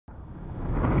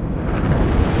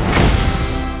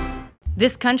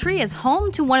This country is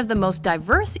home to one of the most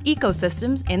diverse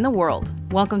ecosystems in the world.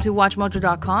 Welcome to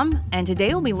WatchMojo.com, and today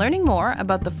we'll be learning more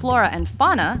about the flora and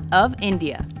fauna of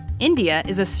India. India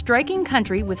is a striking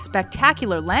country with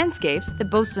spectacular landscapes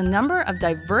that boasts a number of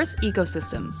diverse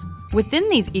ecosystems. Within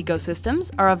these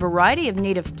ecosystems are a variety of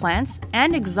native plants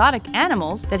and exotic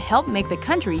animals that help make the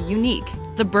country unique.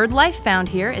 The bird life found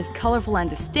here is colorful and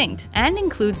distinct, and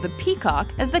includes the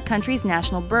peacock as the country's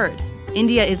national bird.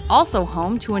 India is also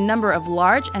home to a number of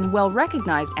large and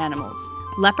well-recognized animals.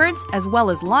 Leopards, as well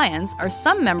as lions, are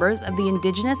some members of the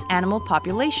indigenous animal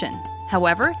population.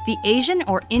 However, the Asian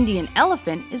or Indian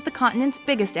elephant is the continent's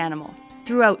biggest animal.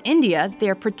 Throughout India, they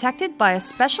are protected by a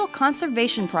special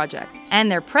conservation project,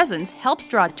 and their presence helps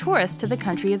draw tourists to the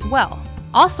country as well.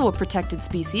 Also a protected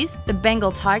species, the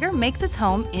Bengal tiger makes its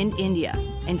home in India.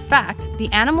 In fact, the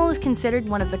animal is considered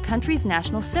one of the country's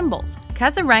national symbols.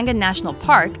 Kaziranga National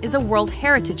Park is a World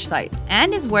Heritage Site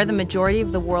and is where the majority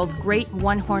of the world's great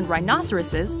one-horned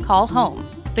rhinoceroses call home.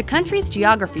 The country's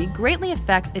geography greatly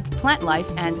affects its plant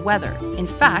life and weather. In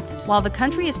fact, while the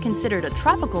country is considered a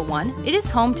tropical one, it is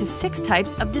home to 6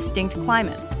 types of distinct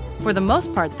climates. For the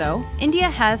most part, though, India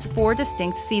has 4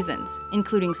 distinct seasons,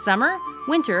 including summer,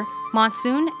 winter,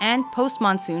 monsoon, and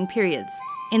post-monsoon periods.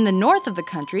 In the north of the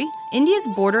country, India's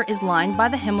border is lined by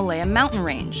the Himalaya mountain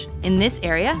range. In this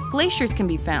area, glaciers can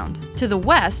be found. To the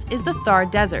west is the Thar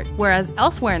Desert, whereas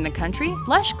elsewhere in the country,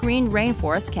 lush green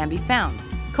rainforests can be found.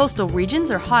 Coastal regions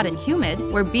are hot and humid,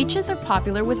 where beaches are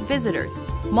popular with visitors.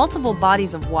 Multiple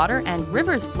bodies of water and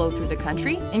rivers flow through the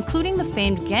country, including the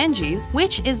famed Ganges,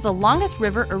 which is the longest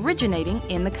river originating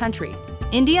in the country.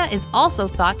 India is also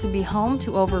thought to be home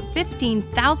to over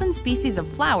 15,000 species of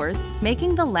flowers,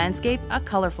 making the landscape a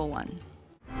colorful one.